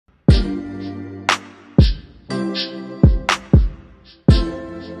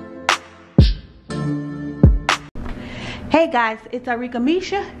Hey guys, it's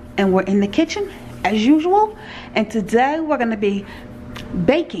Arickamisha and we're in the kitchen as usual, and today we're going to be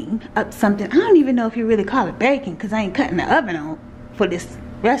baking up something. I don't even know if you really call it baking because I ain't cutting the oven on for this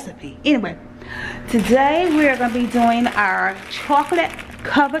recipe. Anyway, today we're going to be doing our chocolate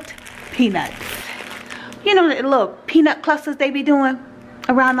covered peanuts. You know the little peanut clusters they be doing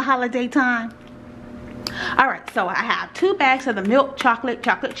around the holiday time? Alright, so I have 2 bags of the milk chocolate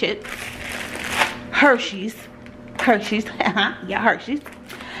chips, Hershey's, yeah, Hershey's.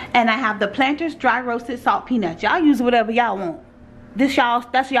 And I have the Planters dry roasted salt peanuts. Y'all use whatever y'all want. That's y'all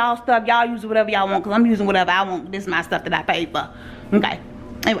stuff. Y'all use whatever y'all want because I'm using whatever I want. This is my stuff that I paid for. Okay.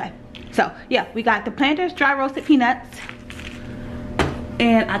 Anyway, so yeah, we got the Planters dry roasted peanuts.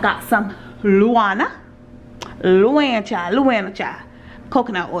 And I got some Luana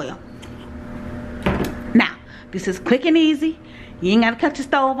coconut oil. Now, this is quick and easy. You ain't gotta cut your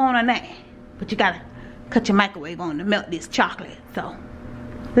stove on or nothing. But you gotta cut your microwave on to melt this chocolate. So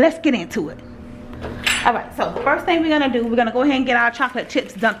let's get into it. Alright, so the first thing we're gonna do, we're gonna go ahead and get our chocolate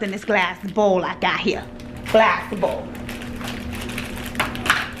chips dumped in this glass bowl I got here. Glass bowl.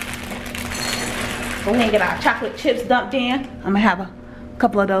 Go ahead and get our chocolate chips dumped in. I'm gonna have a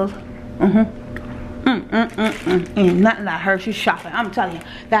couple of those. Ain't nothing like Hershey's chocolate. I'm telling you.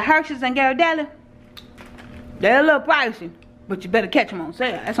 That Hershey's and Ghirardelli, they're a little pricey, but you better catch them on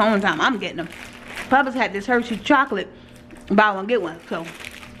sale. That's the only time I'm getting them. Papa's had this Hershey's chocolate, buy one get one. So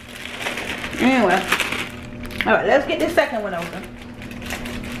anyway, all right, let's get this second one open.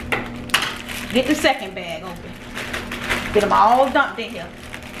 Get the second bag open. Get them all dumped in here.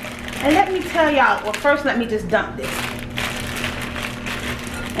 And let me tell y'all, well, first let me just dump this,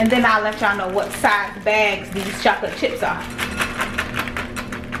 and then I'll let y'all know what size bags these chocolate chips are.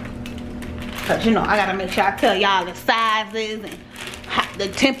 Cause you know I gotta make sure I tell y'all the sizes and the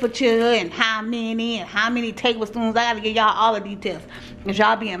temperature and how many tablespoons. I gotta give y'all all the details. Cause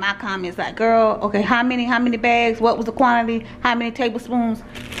y'all be in my comments like, girl, okay, how many bags? What was the quantity? How many tablespoons?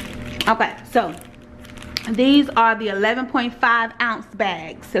 Okay, so these are the 11.5 ounce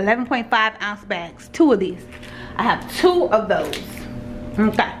bags. 11.5 ounce bags. 2 of these. I have 2 of those.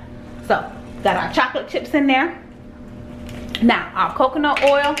 Okay, so got our chocolate chips in there. Now our coconut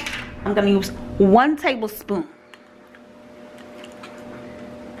oil, I'm gonna use 1 tablespoon.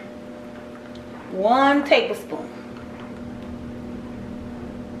 1 tablespoon.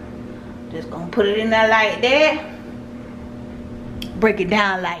 Just gonna put it in there like that. Break it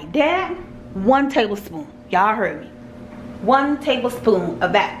down like that. 1 tablespoon. Y'all heard me. 1 tablespoon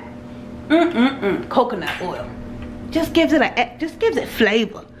of that coconut oil. Just gives it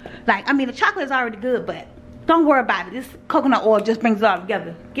flavor. Like, I mean, the chocolate is already good, but don't worry about it. This coconut oil just brings it all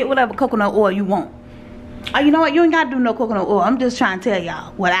together. Get whatever coconut oil you want. You know what? You ain't got to do no coconut oil. I'm just trying to tell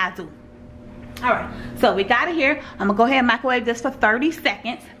y'all what I do. Alright, so we got it here. I'm going to go ahead and microwave this for 30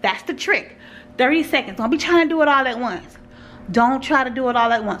 seconds. That's the trick. 30 seconds. Don't be trying to do it all at once. Don't try to do it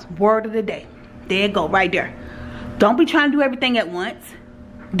all at once. Word of the day. There you go, right there. Don't be trying to do everything at once.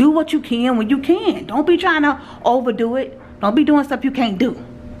 Do what you can when you can. Don't be trying to overdo it. Don't be doing stuff you can't do.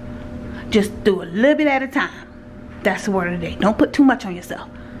 Just do a little bit at a time. That's the word of the day. Don't put too much on yourself.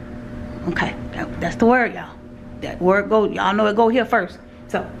 Okay, that's the word, y'all. That word go, y'all know it go here first.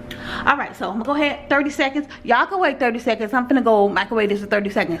 So, alright, so I'm gonna go ahead, 30 seconds. Y'all can wait 30 seconds. I'm gonna go microwave this for 30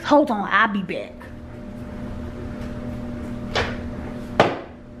 seconds. Hold on, I'll be back.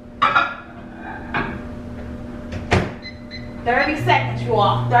 $30, you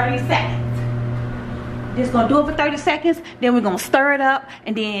all. 30 seconds. Just gonna do it for 30 seconds. Then we're gonna stir it up,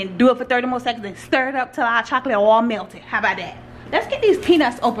 and then do it for 30 more seconds, and stir it up till our chocolate all melted. How about that? Let's get these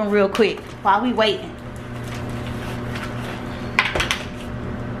peanuts open real quick while we waiting.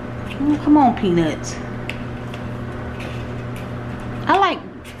 Oh, come on, peanuts. I like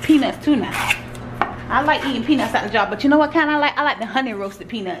peanuts too now. I like eating peanuts out the jar, but you know what kind I like? I like the honey roasted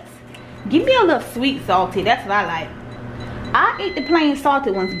peanuts. Give me a little sweet salty. That's what I like. I eat the plain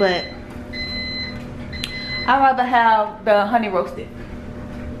salted ones, but I'd rather have the honey roasted.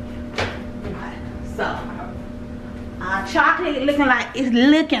 Okay, so our chocolate looking like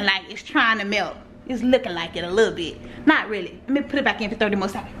it's trying to melt. It's looking like it a little bit. Not really. Let me put it back in for 30 more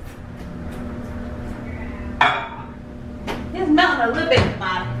seconds. It's melting a little bit at the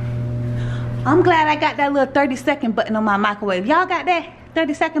bottom. I'm glad I got that little 30-second button on my microwave. Y'all got that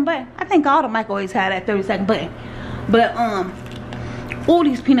 30-second button? I think all the microwaves have that 30-second button. But all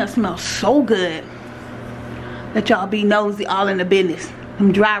these peanuts smell so good that y'all be nosy all in the business.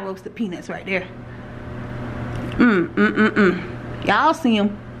 Them dry roasted peanuts right there. Y'all see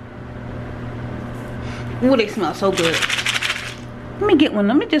them. Ooh, they smell so good. Let me get one.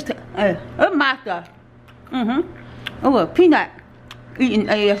 Let me just my stuff. Oh, a peanut eating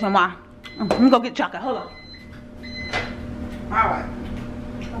ASMR. Let me go get chocolate. Hold on. Alright.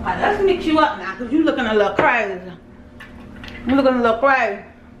 Okay, let's mix you up now, because you looking a little crazy. You looking a little crazy.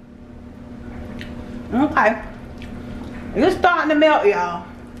 Okay. It's starting to melt, y'all.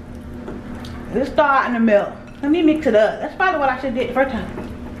 It's starting to melt. Let me mix it up. That's probably what I should have did the first time.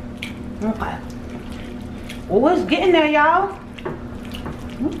 Okay. Oh, it's getting there, y'all.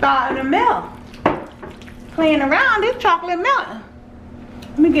 It's starting to melt. Playing around, this chocolate melting.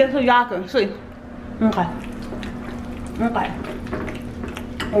 Let me get it so y'all can see. Okay. Okay.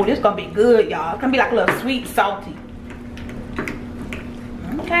 Oh, this gonna be good, y'all. It's gonna be like a little sweet, salty.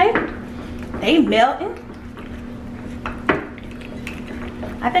 Okay. They melting.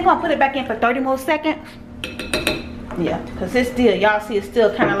 I think I'll put it back in for 30 more seconds. Yeah, because it's still, y'all see it's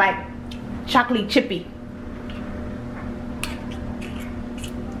still kind of like chocolatey chippy.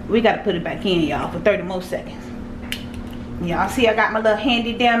 We gotta put it back in, y'all, for 30 more seconds. Y'all see I got my little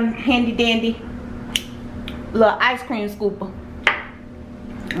handy dandy little ice cream scooper.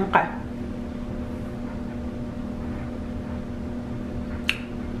 Okay.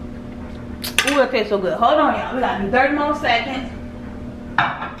 Ooh, it tastes so good. Hold on, y'all. We gotta do 30 more seconds.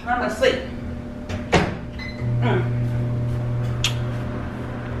 I'm gonna see.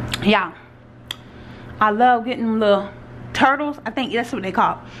 Yeah, I love getting them little turtles. I think that's what they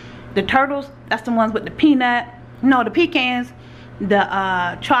call it. The turtles. That's the ones with the peanut. No, the pecans, the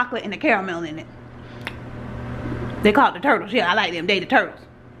chocolate, and the caramel in it. They call it the turtles. Yeah, I like them. They the turtles.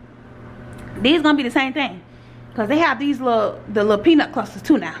 These gonna be the same thing, cause they have these the little peanut clusters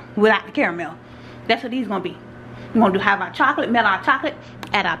too now, without the caramel. That's what these gonna be. We're gonna have our chocolate, melt our chocolate,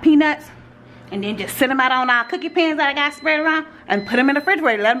 add our peanuts, and then just sit them out on our cookie pans that I got spread around, and put them in the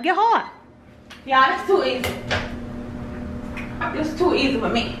refrigerator. Let them get hard. Y'all, that's too easy. It's too easy for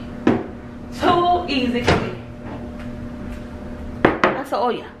me. Too easy for me. That's oh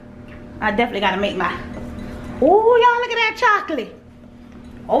yeah. I definitely gotta make my. Oh, y'all look at that chocolate.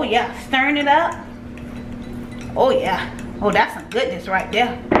 Oh yeah, stirring it up. Oh yeah. Oh, that's some goodness right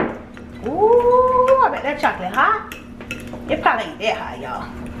there. Ooh, I bet that chocolate hot. It probably ain't that hot, y'all.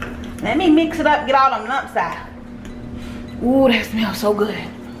 Let me mix it up, get all them lumps out. Ooh, that smells so good.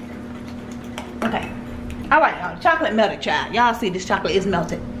 Okay. Alright, y'all. Chocolate melted, child. Y'all see this chocolate is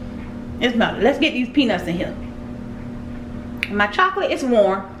melted. It's melted. Let's get these peanuts in here. My chocolate is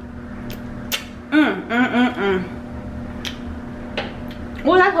warm.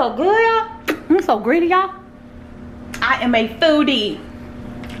 Oh, that's so good, y'all. I'm so greedy, y'all. I am a foodie.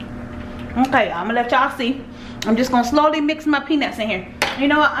 Okay, I'm gonna let y'all see. I'm just gonna slowly mix my peanuts in here. You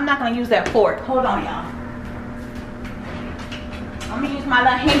know what? I'm not gonna use that fork. Hold on, y'all. I'm gonna use my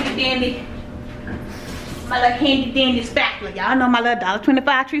little handy dandy spatula. Y'all know my little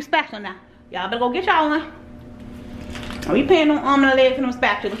 $1.25 tree spatula now. Y'all better go get y'all one. We paying them arm and legs for them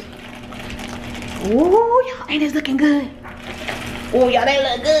spatulas. Ooh, y'all, ain't this looking good? Oh, y'all, they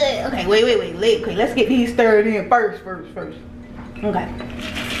look good. Okay, wait. Okay, let's get these stirred in first. Okay.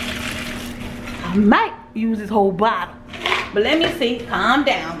 I might use this whole bottle, but let me see. Calm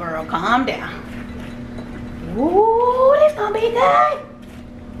down, girl. Calm down. Ooh, this gonna be good.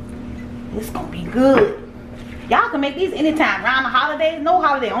 This gonna be good. Y'all can make these anytime. Around the holidays. No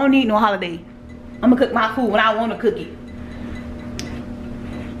holiday. I don't need no holiday. I'm gonna cook my food when I want to cook it.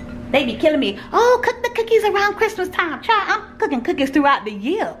 They be killing me. Oh, cook the cookies around Christmas time. Child, I'm cooking cookies throughout the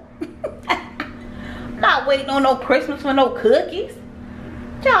year. I'm not waiting on no Christmas for no cookies.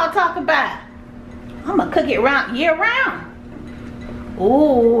 What y'all talk about? I'm gonna cook it around year round.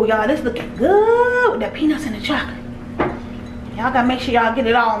 Oh, y'all, this looking good with the peanuts and the chocolate. Y'all gotta make sure y'all get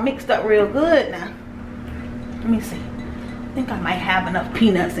it all mixed up real good now. Let me see. I think I might have enough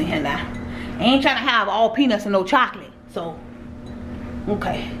peanuts in here now. I ain't trying to have all peanuts and no chocolate. So,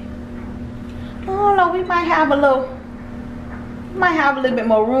 okay. Oh no, we might have a little bit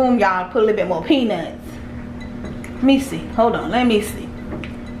more room, y'all. Put a little bit more peanuts. Let me see. Hold on, let me see.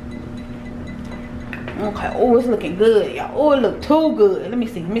 Okay, oh, it's looking good, y'all. Oh, it look too good. Let me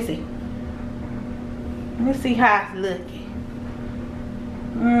see. Let me see how it's looking.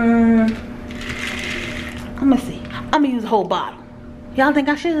 Let me see. I'm gonna use a whole bottle. Y'all think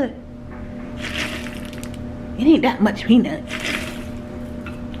I should? It ain't that much peanuts.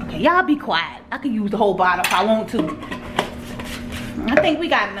 Okay, y'all be quiet. I could use the whole bottle if I want to. I think we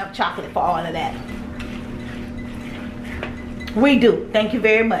got enough chocolate for all of that. We do. Thank you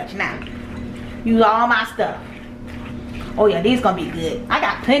very much. Now, use all my stuff. Oh yeah, these gonna be good. I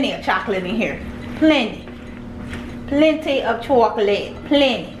got plenty of chocolate in here. Plenty of chocolate.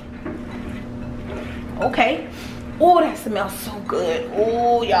 Plenty. Okay. Oh, that smells so good.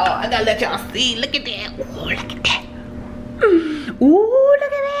 Oh, y'all, I gotta let y'all see. Look at that. Oh, look at that. Ooh, look at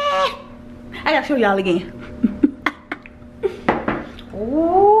that. I gotta show y'all again.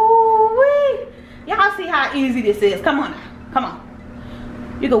 Ooh, y'all see how easy this is. Come on now. Come on.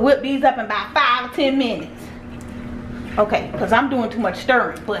 You can whip these up in about 5 or 10 minutes. Okay, because I'm doing too much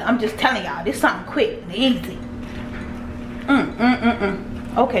stirring. But I'm just telling y'all, this is something quick and easy.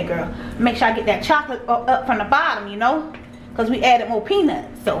 Okay, girl. Make sure I get that chocolate up from the bottom, you know. Because we added more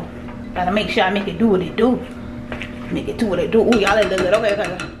peanuts. So, gotta make sure I make it do what it do. Make it do what it do. Ooh, y'all let it look good.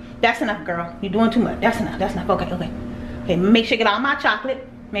 Okay. That's enough, girl. You're doing too much. That's enough. Okay. Okay, make sure I get all my chocolate.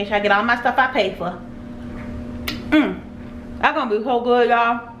 Make sure I get all my stuff I paid for. That's gonna be so good,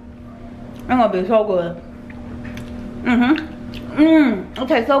 y'all. That's gonna be so good.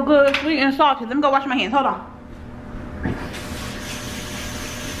 Okay, so good, sweet and salty. Let me go wash my hands. Hold on.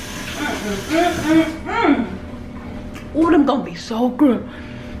 Ooh, them gonna be so good.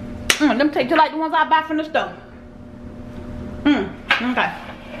 Them taste just like the ones I buy from the store. Okay.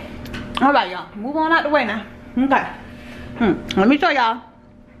 Alright, y'all. Move on out the way now. Okay. Let me show y'all.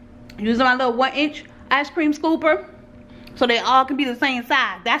 Using my little 1-inch ice cream scooper. So they all can be the same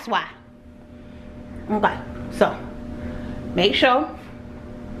size. That's why. Okay. So, make sure.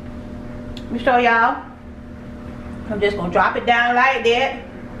 Let me show y'all. I'm just going to drop it down like that.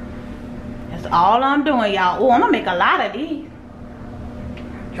 That's all I'm doing, y'all. Oh, I'm going to make a lot of these.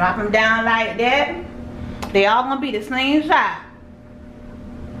 Drop them down like that. They all going to be the same size.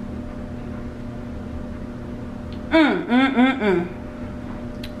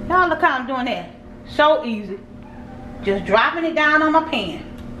 Y'all look how I'm doing that. So easy. Just dropping it down on my pan.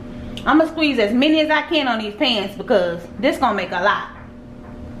 I'm going to squeeze as many as I can on these pans because this going to make a lot.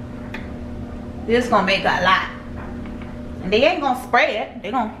 This going to make a lot. And they ain't going to spread. They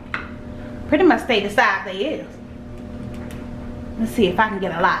going to pretty much stay the size they is. Let's see if I can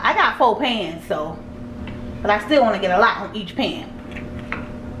get a lot. I got 4 pans, so. But I still want to get a lot on each pan.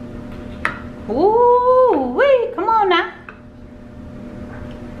 Ooh, wee. Come on now.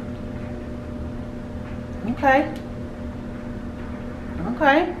 Okay.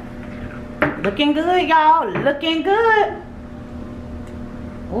 Okay. Looking good, y'all. Looking good.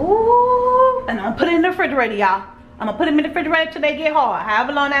 Ooh. And I'm going to put it in the refrigerator, y'all. I'm going to put them in the refrigerator till they get hard.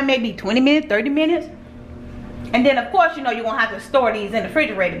 However long that may be. 20 minutes, 30 minutes. And then, of course, you know, you're going to have to store these in the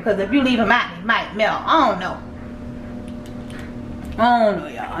refrigerator. Because if you leave them out, they might melt. I don't know. I don't know,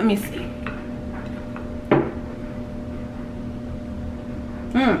 y'all. Let me see.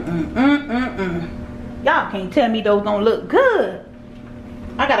 Y'all can't tell me those don't look good.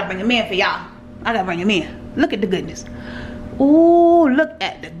 I gotta bring them in for y'all. I gotta bring them in. Look at the goodness. Ooh, look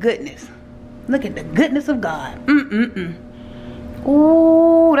at the goodness. Look at the goodness of God.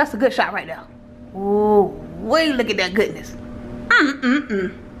 Ooh, that's a good shot right there. Ooh, wait, look at that goodness.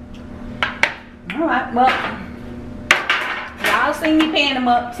 Alright, well, y'all seen me pan them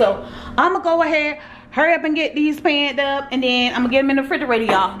up, so I'm gonna go ahead, hurry up and get these panned up, and then I'm gonna get them in the refrigerator,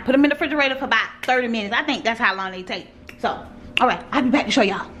 y'all. Put them in the refrigerator for about 30 minutes. I think that's how long they take. So, alright, I'll be back to show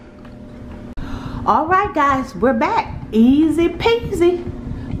y'all. Alright guys, we're back. Easy peasy.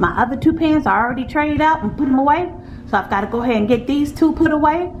 My other 2 pans are already traded out and put them away. So I've got to go ahead and get these 2 put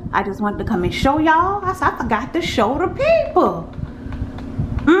away. I just wanted to come and show y'all. I forgot to show the people.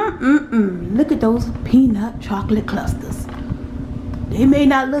 Look at those peanut chocolate clusters. They may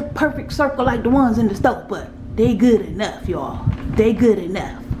not look perfect circle like the ones in the store, but they good enough, y'all. They good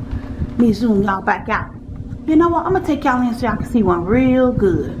enough. Let me zoom y'all back out. You know what? I'm going to take y'all in so y'all can see one real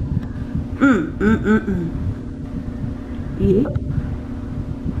good. Yeah.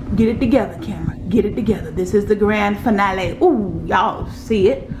 Get it together, camera. Get it together. This is the grand finale. Ooh, y'all see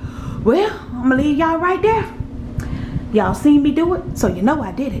it. Well, I'm gonna leave y'all right there. Y'all seen me do it, so you know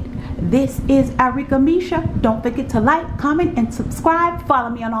I did it. This is Arickamisha. Don't forget to like, comment, and subscribe. Follow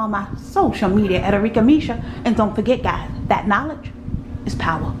me on all my social media at Arickamisha. And don't forget, guys, that knowledge is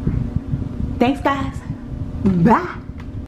power. Thanks, guys. Bye.